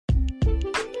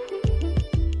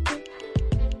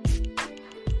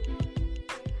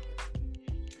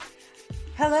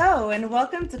Hello, and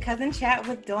welcome to Cousin Chat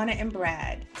with Donna and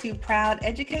Brad, two proud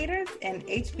educators and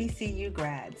HBCU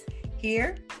grads.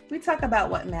 Here, we talk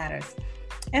about what matters.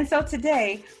 And so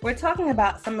today, we're talking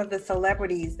about some of the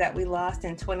celebrities that we lost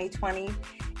in 2020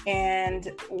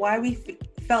 and why we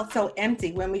felt so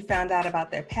empty when we found out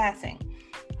about their passing.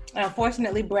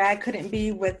 Unfortunately, Brad couldn't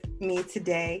be with me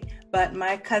today, but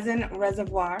my cousin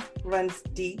reservoir runs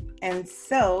deep, and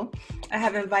so I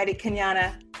have invited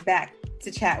Kenyana back to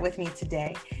chat with me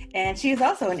today. And she is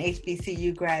also an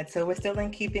HBCU grad, so we're still in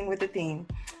keeping with the theme.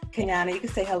 Kenyana, you can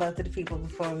say hello to the people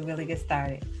before we really get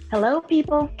started. Hello,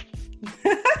 people.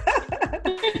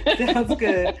 Sounds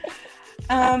good.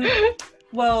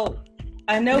 Well,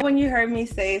 I know when you heard me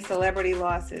say celebrity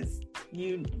losses,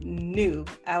 you knew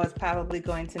I was probably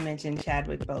going to mention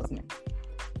Chadwick Boseman.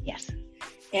 Yes.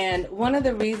 And one of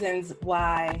the reasons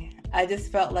why I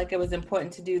just felt like it was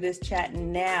important to do this chat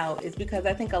now is because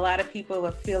I think a lot of people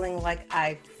are feeling like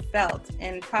I felt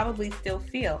and probably still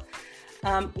feel.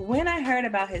 When I heard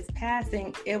about his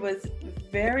passing, it was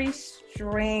very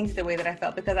strange the way that I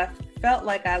felt, because I felt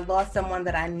like I lost someone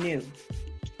that I knew.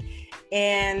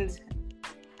 And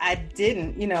I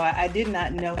didn't, I did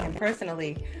not know him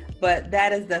personally, but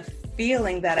that is the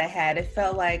feeling that I had. It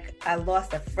felt like I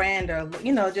lost a friend or,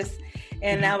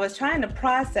 and I was trying to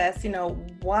process,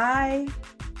 why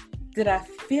did I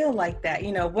feel like that?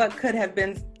 What could have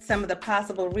been some of the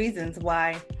possible reasons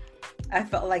why I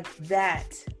felt like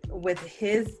that with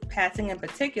his passing in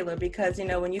particular? Because,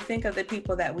 when you think of the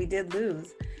people that we did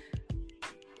lose,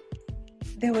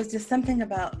 there was just something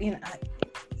about,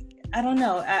 I don't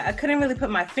know. I couldn't really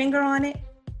put my finger on it.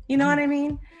 You know what I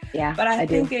mean? Yeah. But I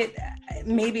think it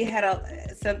maybe had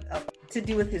some to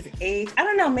do with his age. I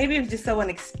don't know. Maybe it was just so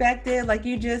unexpected. Like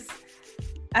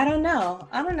I don't know.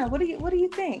 What do you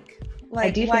think?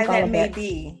 Like, why that may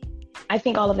be? I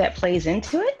think all of that plays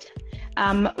into it.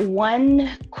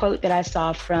 One quote that I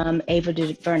saw from Ava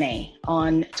DuVernay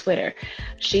on Twitter,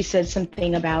 she said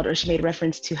something about, or she made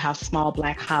reference to how small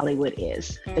Black Hollywood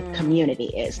is, the community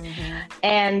is. Mm-hmm.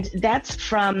 And that's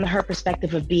from her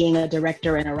perspective of being a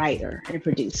director and a writer and a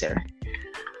producer.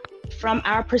 From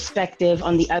our perspective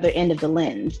on the other end of the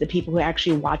lens, the people who are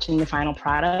actually watching the final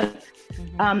product,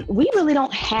 we really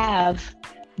don't have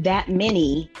that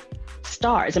many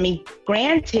stars. I mean,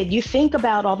 granted, you think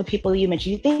about all the people you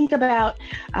mentioned, you think about,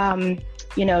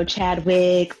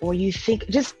 Chadwick, or you think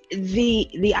just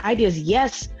the idea is,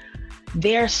 yes,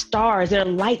 their stars, their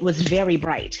light was very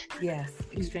bright. Yes.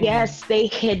 Extremely. Yes, they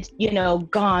had,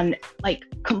 gone like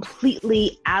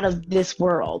completely out of this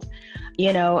world.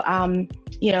 I'm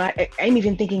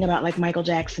even thinking about like Michael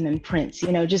Jackson and Prince,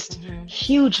 just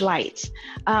huge lights.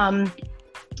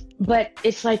 But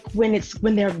it's like when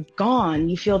they're gone,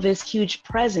 you feel this huge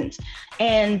presence,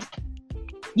 and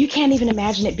you can't even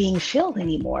imagine it being filled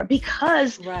anymore,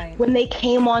 because when they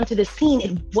came onto the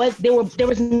scene, there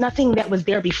was nothing that was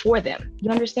there before them.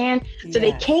 You understand? Yeah. So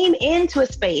they came into a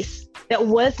space that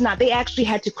was not. They actually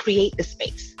had to create the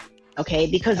space, okay?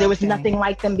 Because there was nothing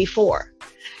like them before,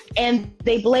 and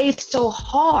they blazed so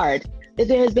hard that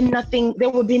there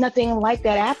would be nothing like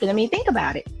that after. I mean, think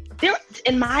about it.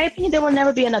 In my opinion, there will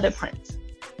never be another Prince.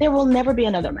 There will never be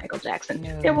another Michael Jackson.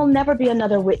 No. There will never be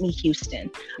another Whitney Houston.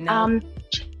 No.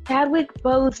 Chadwick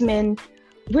Boseman,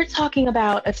 we're talking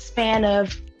about a span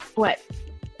of 4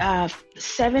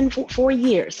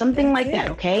 years, something like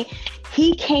that, okay?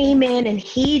 He came in and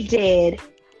he did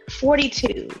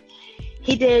 42.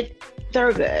 He did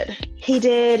Thurgood. He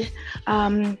did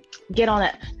Get On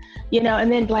It,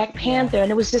 and then Black Panther. And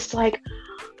it was just like,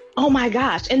 oh my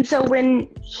gosh. And so when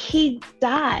he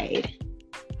died,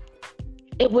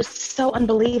 it was so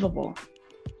unbelievable.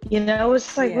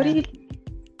 It's like,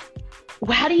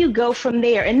 how do you go from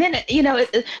there? And then,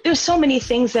 there's so many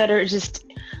things that are just,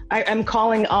 I'm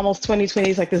calling almost 2020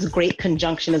 is like this great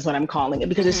conjunction is what I'm calling it,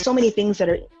 because there's so many things that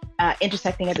are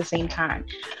intersecting at the same time.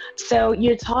 So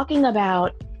you're talking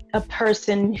about a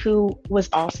person who was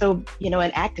also,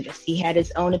 an activist. He had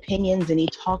his own opinions, and he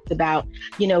talked about,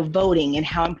 voting and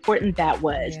how important that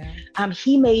was. Yeah.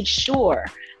 He made sure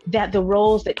that the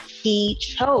roles that he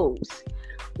chose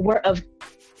were of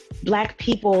Black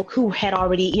people who had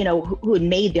already, who had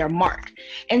made their mark.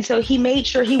 And so he made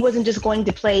sure he wasn't just going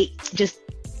to play just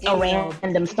a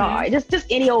random star, just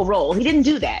any old role. He didn't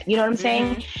do that. You know what I'm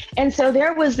saying? And so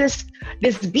there was this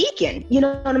beacon, you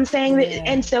know what I'm saying? Yeah.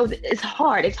 And so it's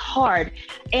hard.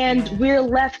 And we're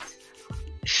left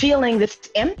feeling this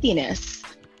emptiness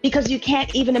because you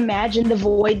can't even imagine the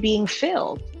void being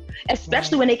filled,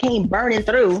 especially when they came burning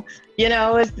through,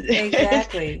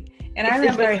 Exactly. And I remember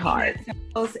it's very hard.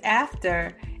 Post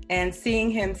after and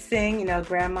seeing him sing,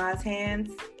 Grandma's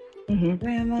Hands.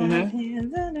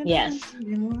 Mm-hmm. Yes.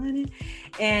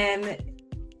 And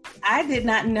I did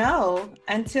not know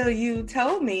until you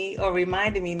told me or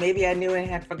reminded me, maybe I knew and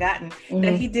had forgotten,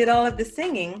 that he did all of the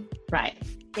singing right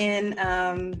in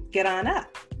Get On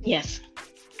Up. Yes.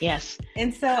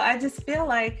 And so I just feel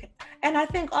like, and I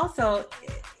think also,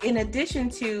 in addition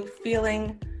to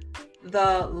feeling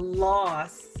the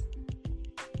loss,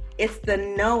 it's the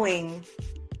knowing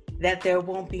that there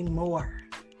won't be more.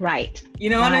 Right. You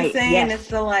know what I'm saying? Yes. It's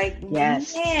the like,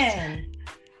 man,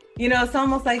 you know, it's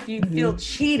almost like you feel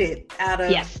cheated out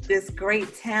of this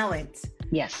great talent.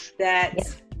 Yes.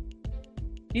 That,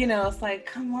 you know, it's like,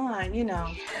 come on, you know.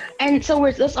 And so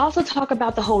let's also talk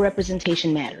about the whole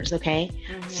representation matters, okay?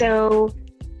 So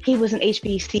he was an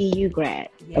HBCU grad,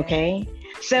 okay?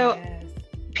 So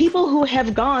people who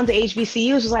have gone to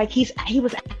HBCUs was like, he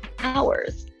was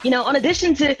ours, you know, in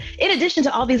addition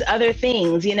to all these other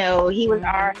things, you know, he was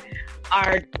our,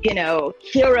 you know,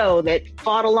 hero that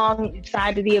fought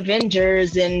alongside of the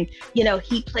Avengers, and, you know,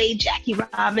 he played Jackie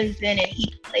Robinson and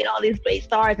he played all these great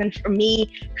stars. And for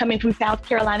me, coming from South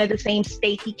Carolina, the same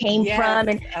state he came from,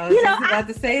 and, you know, about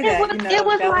to say that, it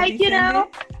was like, you know,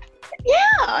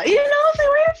 you know, so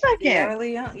wait a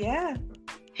second.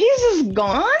 He's just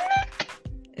gone.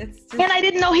 And I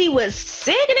didn't know he was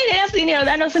sick. And you know,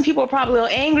 I know some people are probably a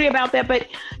little angry about that, but,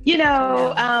 you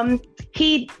know,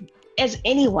 he, as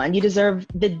anyone, you deserve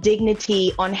the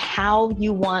dignity on how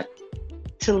you want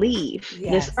to leave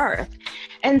this earth.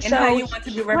 And so how you want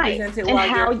to be represented while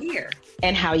you're here.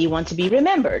 And how you want to be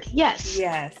remembered. Yes.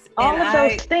 All of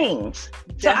those things.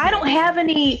 Definitely. So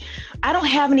I don't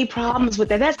have any problems with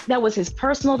that. That was his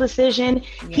personal decision.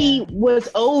 He was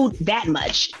owed that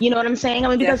much. You know what I'm saying? I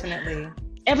mean, because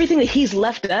everything that he's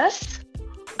left us,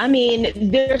 I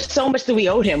mean, there's so much that we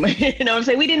owed him. You know what I'm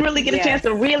saying? We didn't really get a chance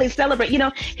to really celebrate. You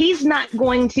know, he's not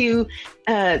going to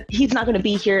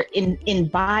be here in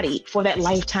body for that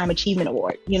Lifetime Achievement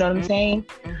Award. You know what I'm saying?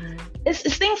 It's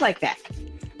things like that.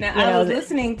 Now, I was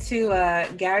listening to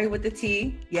Gary with the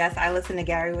T. Yes, I listen to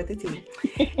Gary with the T.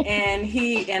 And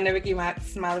the Ricky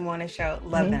Smiley Morning Show,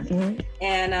 love them.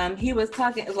 And he was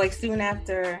talking, like soon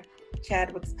after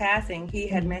Chadwick's passing, he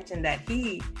had mentioned that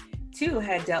he too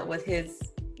had dealt with his,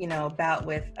 you know, bout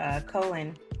with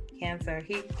colon cancer.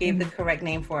 He gave the correct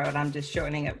name for it. I'm just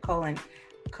shortening up colon.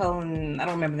 I don't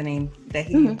remember the name that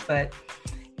he used, but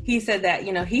he said that,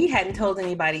 you know, he hadn't told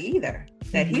anybody either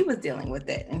that he was dealing with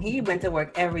it, and he went to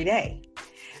work every day.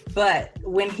 But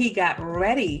when he got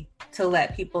ready to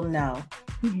let people know,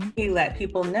 he let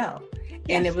people know,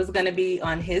 and it was going to be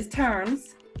on his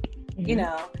terms, you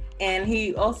know. And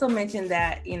he also mentioned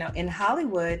that, you know, in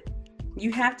Hollywood,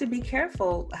 you have to be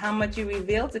careful how much you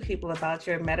reveal to people about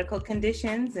your medical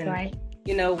conditions and,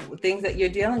 you know, things that you're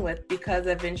dealing with because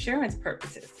of insurance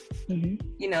purposes.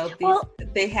 You know,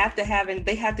 they have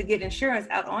to get insurance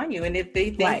out on you. And if they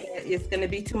think that it's going to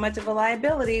be too much of a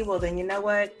liability, well, then you know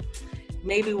what?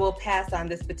 Maybe we'll pass on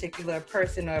this particular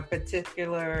person or a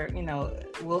particular, you know,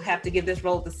 we'll have to give this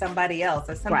role to somebody else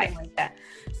or something like that.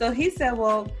 So he said,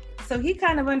 well, so he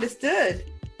kind of understood,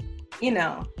 you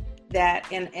know, that,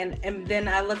 and then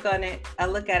I look at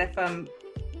it from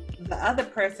the other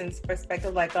person's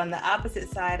perspective, like on the opposite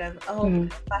side of,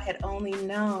 if I had only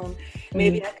known,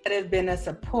 maybe I could have been a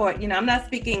support. You know, I'm not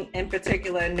speaking in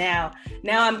particular now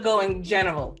I'm going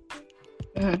general,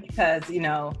 because, you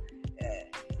know,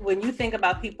 when you think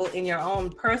about people in your own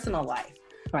personal life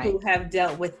who have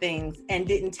dealt with things and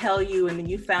didn't tell you, and then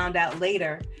you found out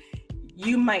later,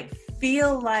 you might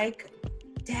feel like,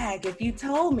 dag, if you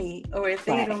told me, or if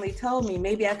they had only told me,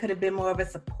 maybe I could have been more of a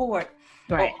support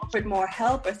or offered more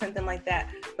help or something like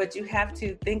that. But you have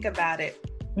to think about it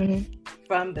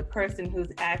from the person who's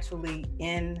actually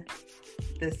in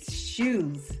the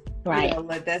shoes, you know,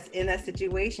 like that's in that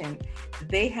situation.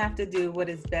 They have to do what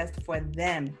is best for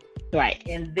them,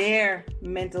 in their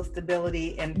mental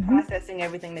stability and processing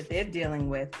everything that they're dealing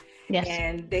with.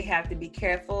 And they have to be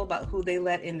careful about who they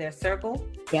let in their circle.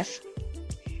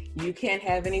 You can't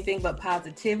have anything but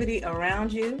positivity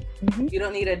around you. You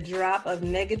don't need a drop of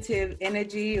negative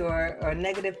energy or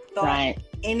negative thought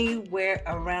anywhere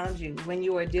around you when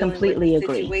you are dealing with a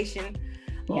situation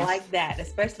like that,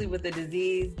 especially with a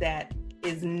disease that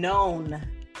is known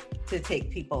to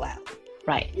take people out.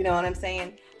 You know what I'm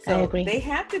saying? So they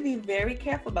have to be very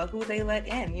careful about who they let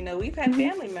in. You know, we've had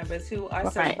family members who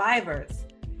are survivors.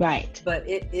 But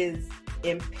it is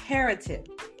imperative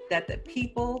that the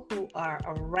people who are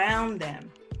around them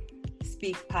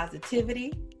speak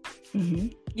positivity,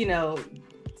 you know,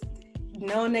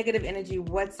 no negative energy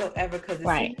whatsoever. Because as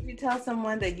soon as you tell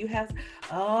someone that you have,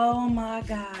 oh my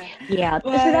God. Yeah,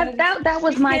 so that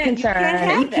was my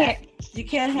concern. You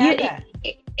can't have that.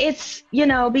 It's, you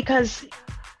know, because,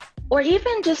 or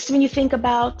even just when you think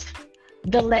about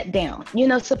the letdown, you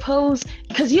know, suppose,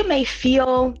 because you may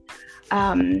feel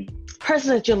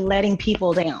personally that you're letting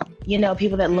people down, you know,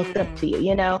 people that looked up to you,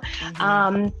 you know,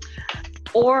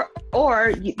 or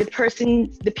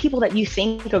the people that you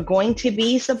think are going to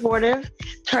be supportive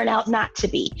turn out not to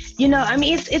be, you know. I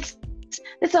mean, it's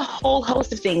a whole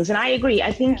host of things, and I agree.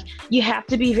 I think you have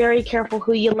to be very careful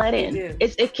who you let in.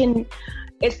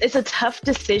 It's a tough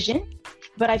decision,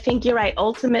 but I think you're right.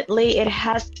 Ultimately,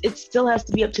 it still has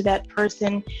to be up to that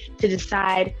person to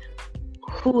decide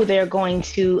who they're going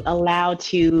to allow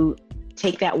to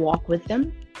take that walk with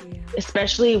them.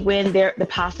 Especially when the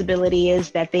possibility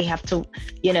is that they have to,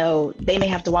 you know, they may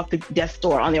have to walk through death's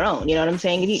door on their own. You know what I'm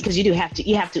saying? Because you have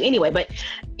to anyway. But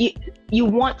you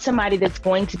want somebody that's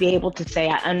going to be able to say,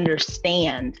 I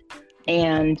understand,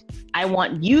 and I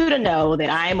want you to know that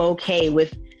I'm okay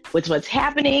with what's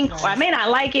happening, or I may not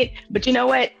like it, but you know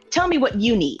what? Tell me what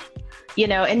you need. You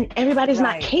know, and everybody's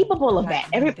not capable of that.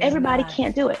 Everybody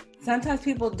can't do it. Sometimes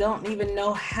people don't even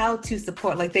know how to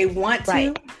support. Like they want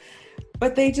to.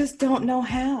 But they just don't know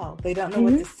how. They don't know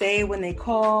what to say when they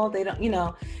call. They don't, you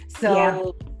know.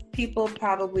 So people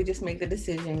probably just make the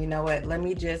decision, you know what, let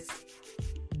me just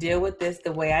deal with this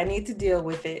the way I need to deal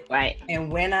with it. Right.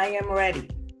 And when I am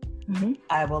ready,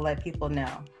 I will let people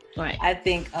know. Right. I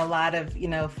think a lot of, you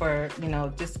know, for, you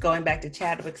know, just going back to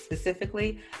Chadwick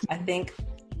specifically, I think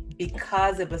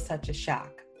because it was such a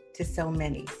shock to so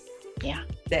many.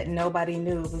 That nobody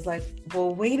knew. It was like,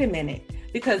 well, wait a minute.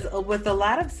 Because with a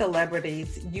lot of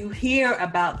celebrities, you hear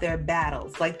about their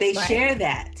battles, like they share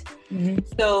that.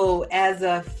 So as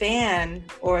a fan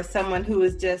or someone who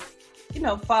is just, you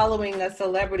know, following a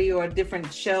celebrity or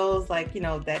different shows, like, you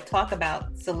know, that talk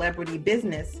about celebrity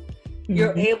business,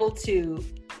 you're able to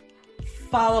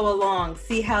follow along,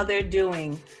 see how they're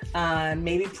doing,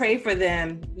 maybe pray for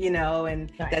them, you know,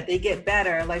 and that they get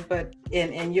better. Like,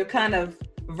 and you're kind of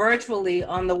virtually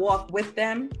on the walk with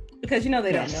them. Because, you know,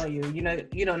 they don't know you, you know,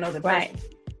 you don't know the person,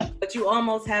 but you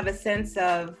almost have a sense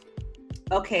of,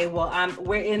 okay, well,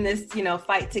 we're in this, you know,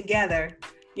 fight together,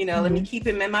 you know, let me keep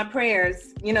him in my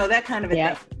prayers, you know, that kind of a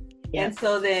thing. And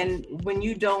so then when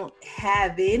you don't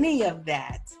have any of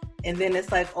that, and then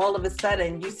it's like all of a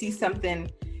sudden you see something,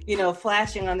 you know,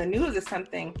 flashing on the news or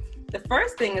something, the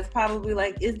first thing is probably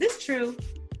like, is this true?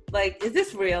 Like, is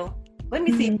this real? Let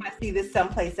me see if I see this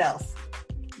someplace else,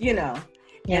 you know.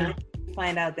 And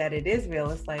find out that it is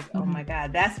real. It's like, oh my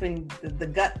God, that's when the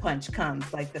gut punch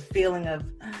comes, like the feeling of,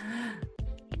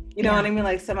 you know what I mean?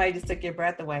 Like somebody just took your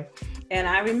breath away. And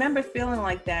I remember feeling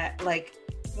like that, like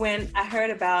when I heard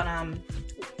about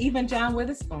even John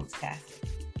Witherspoon's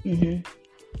passing.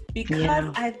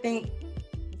 Because I think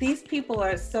these people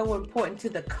are so important to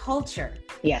the culture.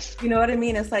 Yes. You know what I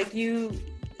mean? It's like you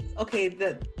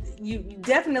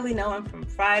definitely know him from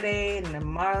Friday and the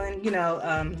Marlon, you know,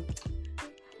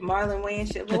 Marlon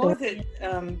Wayans shit. What was it?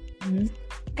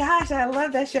 Gosh, I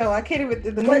love that show. I can't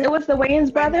even. It was the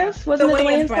Wayans brothers. Was it the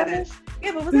Wayans brothers?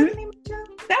 Yeah, but was that the name of the show?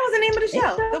 That was the name of the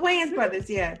show. The Wayans brothers.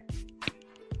 Yeah.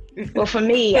 Well, for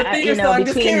me, you know,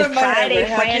 between the Friday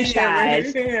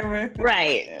franchise,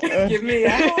 right? Give me a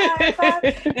high five.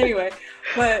 Anyway,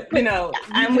 but you know,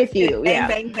 I'm with you. Bang,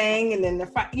 bang, bang, and then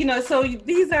you know, so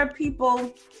these are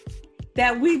people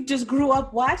that we just grew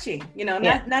up watching, you know,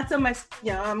 not so much,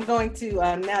 you know, I'm going to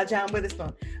now John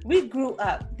Witherspoon. We grew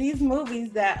up, these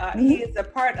movies that he is a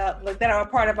part of, like that are a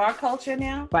part of our culture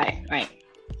now. Right.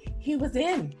 He was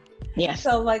in. Yes.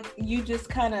 So like you just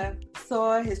kind of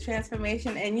saw his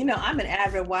transformation, and you know, I'm an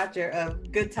avid watcher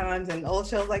of Good Times and old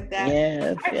shows like that.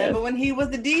 Yes. I remember when he was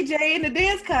the DJ in the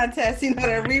dance contest, you know,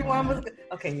 that rewind was good.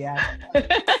 Okay, yeah.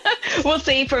 Well,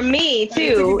 see, for me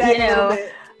too, you know,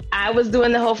 I was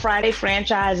doing the whole Friday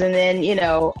franchise, and then, you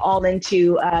know, all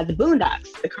into the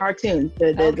Boondocks, the cartoons,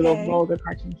 the little vulgar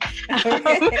cartoons.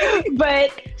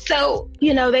 But so,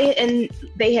 you know, they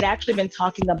had actually been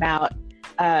talking about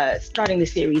starting the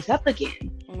series up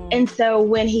again. And so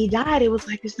when he died, it was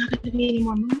like, there's not going to be any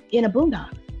more in a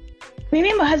Boondock. I mean, me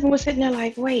and my husband was sitting there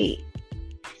like, wait.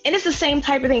 And it's the same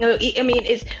type of thing. I mean,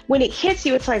 it's when it hits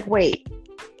you, it's like, wait.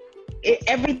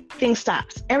 Everything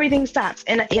stops.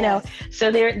 And you know,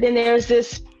 so there's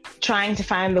this trying to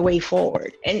find the way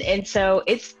forward, and so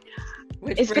it's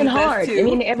been hard. I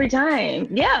mean, every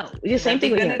time, the same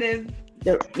thing with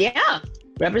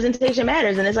representation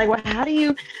matters, and it's like, well, how do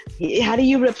you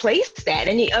replace that?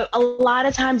 And a lot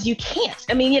of times you can't.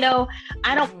 I mean, you know,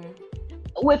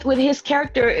 with his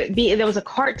character, there was a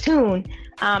cartoon.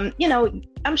 You know,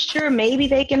 I'm sure maybe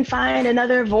they can find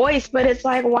another voice, but it's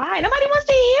like, why? Nobody wants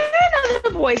to hear another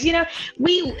voice. You know,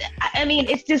 I mean,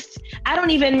 it's just, I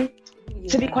don't even,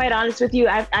 to be quite honest with you,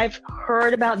 I've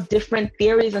heard about different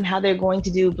theories on how they're going to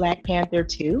do Black Panther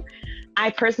 2. I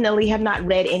personally have not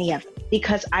read any of them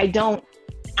because I'm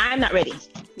not ready.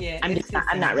 Yeah,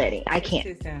 I'm not ready. I can't.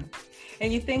 Too soon.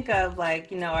 And you think of, like,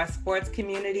 you know, our sports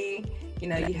community, you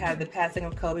know, you have the passing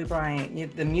of Kobe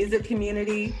Bryant, the music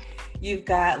community, you've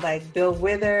got like Bill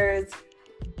Withers,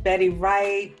 Betty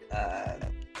Wright,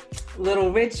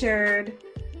 Little Richard,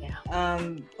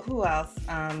 who else?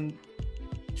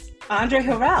 Andre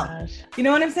Harrell. You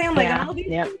know what I'm saying? Like, all these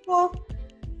people,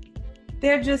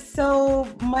 they're just so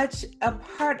much a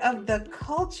part of the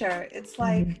culture. It's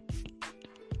like,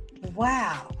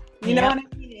 wow. You know what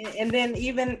I mean? And then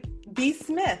even B.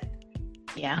 Smith.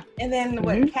 Yeah. And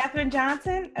then Katherine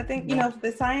Johnson, I think, you know,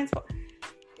 the science,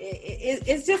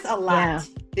 it's just a lot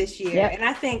this year. Yep.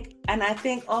 And I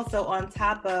think also on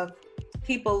top of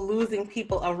people losing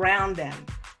people around them,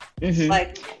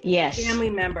 like family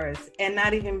members, and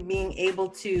not even being able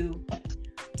to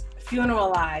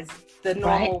funeralize the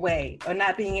normal way, or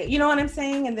not being, you know what I'm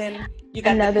saying? And then you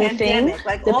got another the pandemic. thing,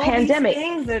 like the all pandemic. These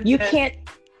things are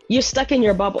you're stuck in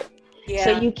your bubble. Yeah.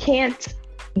 So you can't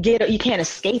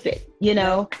escape it, you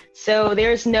know? So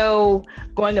there's no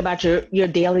going about your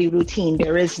daily routine.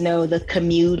 There is no the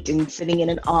commute and sitting in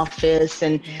an office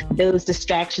and those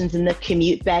distractions and the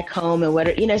commute back home and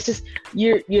whatever, you know, it's just,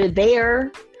 you're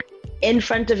there in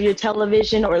front of your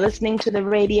television or listening to the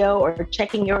radio or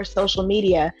checking your social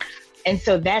media. And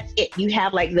so that's it. You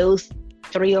have like those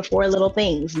 3 or 4 little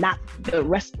things, not the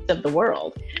rest of the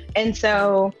world. And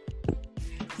so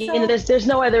you know, there's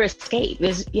no other escape.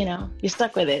 There's, you know, you're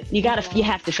stuck with it. You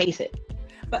have to face it.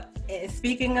 But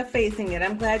speaking of facing it,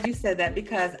 I'm glad you said that,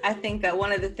 because I think that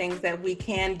one of the things that we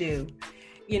can do,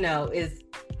 you know, is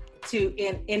to,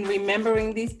 in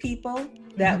remembering these people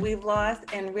that we've lost,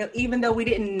 and even though we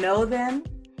didn't know them,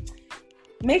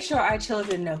 make sure our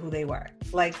children know who they were.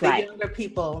 Like the younger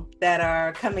people that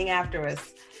are coming after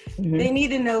us. They need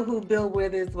to know who Bill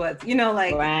Withers was. You know,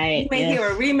 like you may hear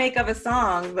a remake of a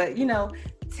song, but, you know,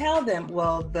 tell them,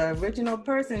 well, the original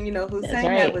person, you know, who sang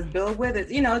that was Bill Withers.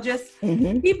 You know, just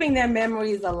keeping their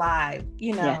memories alive,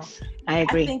 you know. Yes, I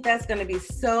agree. I think that's going to be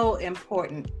so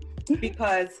important,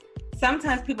 because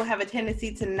sometimes people have a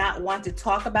tendency to not want to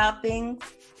talk about things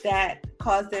that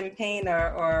cause them pain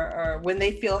or when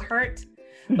they feel hurt.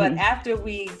 But after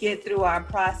we get through our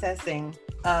processing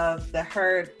of the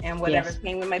hurt and whatever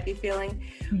pain we might be feeling,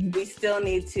 we still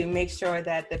need to make sure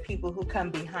that the people who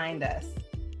come behind us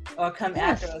or come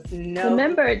after us know.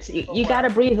 Remember, you got to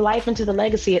breathe life into the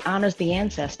legacy. It honors the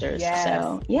ancestors.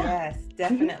 Yes,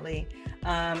 definitely.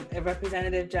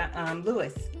 Representative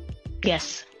Lewis.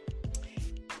 Yes.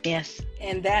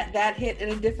 And that hit in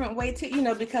a different way too, you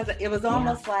know, because it was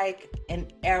almost like an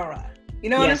era. You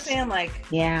know what I'm saying? Like,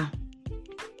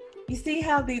 you see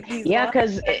how these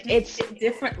because it's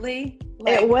differently.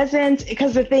 It wasn't,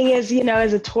 because the thing is, you know,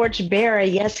 as a torch bearer,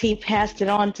 yes, he passed it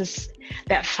on to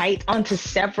that fight onto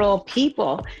several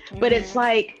people, but it's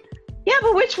like,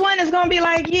 but which one is going to be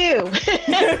like you?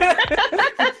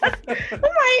 I'm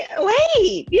like,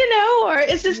 wait, you know, or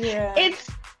it's just,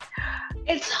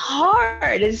 it's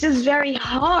hard. It's just very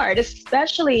hard,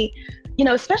 especially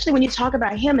when you talk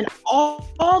about him and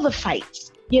all the fights.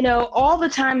 You know, all the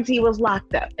times he was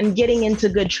locked up and getting into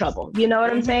good trouble. You know what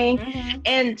I'm saying?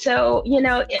 And so, you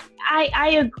know,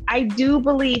 I do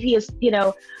believe he is, you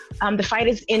know, the fight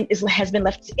has been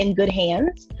left in good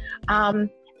hands.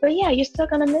 But yeah, you're still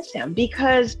gonna miss him,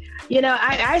 because, you know,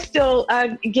 I still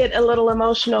get a little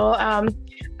emotional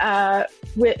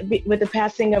with the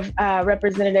passing of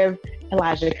Representative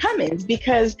Elijah Cummings,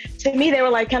 because to me they were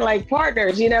like kind of like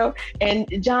partners, you know. And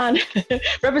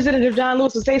Representative John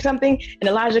Lewis would say something, and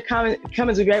Elijah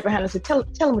Cummings would be right behind and say, "Tell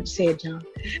him what you said, John."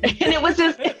 And it was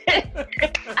just,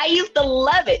 I used to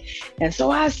love it. And so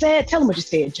I said, "Tell him what you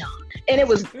said, John," and it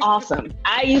was awesome.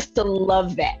 I used to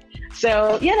love that.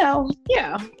 So, you know,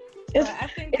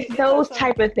 it's those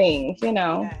type of things, you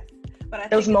know. Yes. But I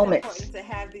think those moments. It's important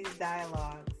to have these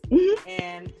dialogues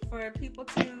and for people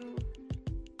to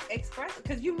express,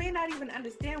 because you may not even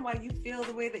understand why you feel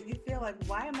the way that you feel. Like,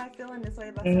 why am I feeling this way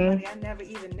about somebody I never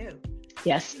even knew?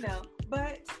 Yes. You know,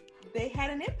 but they had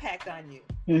an impact on you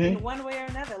in one way or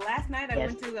another. Last night I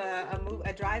went to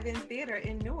a drive-in theater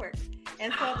in Newark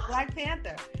and saw Black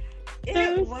Panther.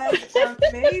 It was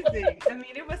amazing. I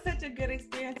mean, it was such a good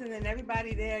experience, and waving, and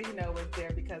everybody there, you know, was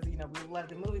there because, you know, we loved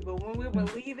the movie. But when we were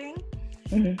leaving,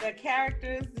 the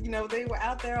characters, you know, they were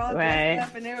out there all dressed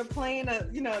up, and they were playing a,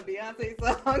 you know, Beyonce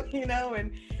song, you know,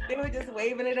 and they were just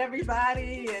waving at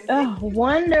everybody. And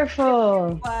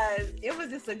wonderful! It was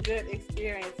just a good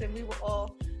experience, and we were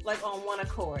all like on one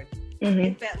accord.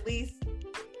 If at least,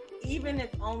 even if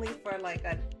only for like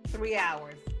 3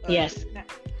 hours. Yes.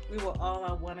 We were all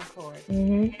on one accord,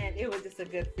 and it was just a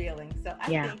good feeling. So I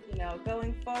think, you know,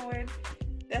 going forward,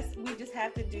 we just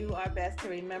have to do our best to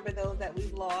remember those that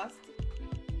we've lost,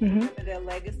 remember their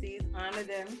legacies, honor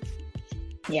them.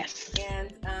 Yes.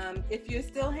 And if you're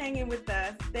still hanging with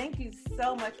us, thank you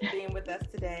so much for being with us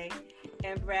today.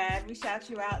 And Brad, we shout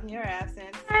you out in your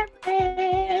absence.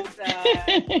 And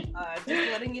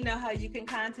just letting you know how you can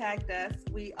contact us.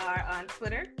 We are on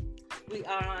Twitter, we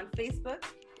are on Facebook,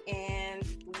 and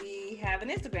we have an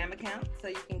Instagram account, so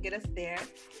you can get us there.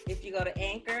 If you go to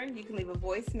Anchor, you can leave a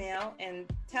voicemail and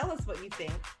tell us what you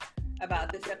think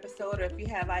about this episode, or if you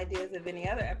have ideas of any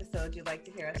other episodes you'd like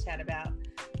to hear us chat about.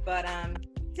 But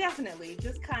definitely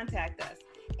just contact us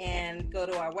and go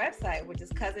to our website, which is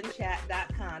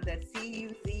cousinchat.com. That's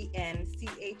CUZNCHAT.com.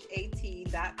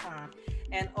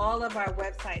 And all of our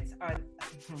websites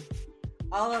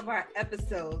all of our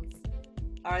episodes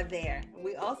are there.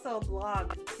 We also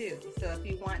blog too. So if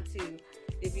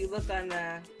you look on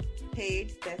the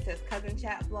page that says Cousin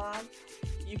Chat Blog,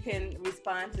 you can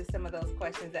respond to some of those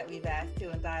questions that we've asked too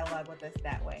and dialogue with us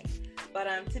that way. But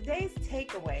today's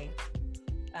takeaway,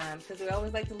 because we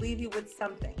always like to leave you with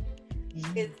something,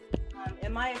 is,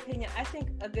 in my opinion, I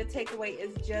think a good takeaway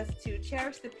is just to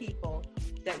cherish the people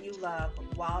that you love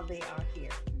while they are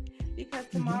here, because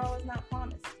tomorrow is not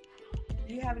promised.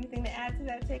 Do you have anything to add to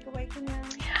that takeaway,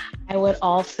 Kenyana? I would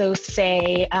also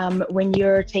say, when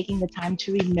you're taking the time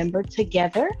to remember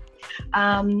together,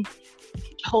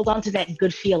 hold on to that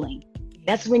good feeling.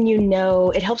 That's when you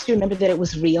know, it helps you remember that it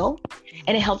was real,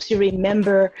 and it helps you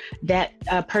remember that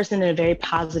person in a very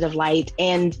positive light,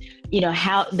 and you know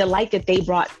how the light that they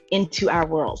brought into our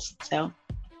worlds. So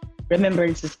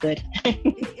remembrance is good.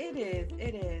 It is,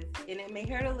 and it may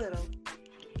hurt a little,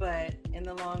 but in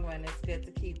the long run, it's good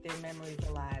to keep their memories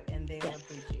alive, and they will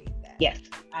appreciate that. Yes,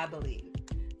 I believe.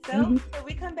 So when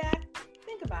we come back,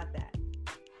 think about that.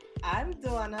 I'm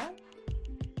Donna.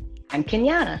 I'm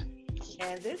Kenyana.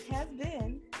 And this has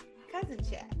been Cousin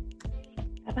Chat.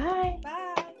 Bye-bye.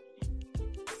 Bye.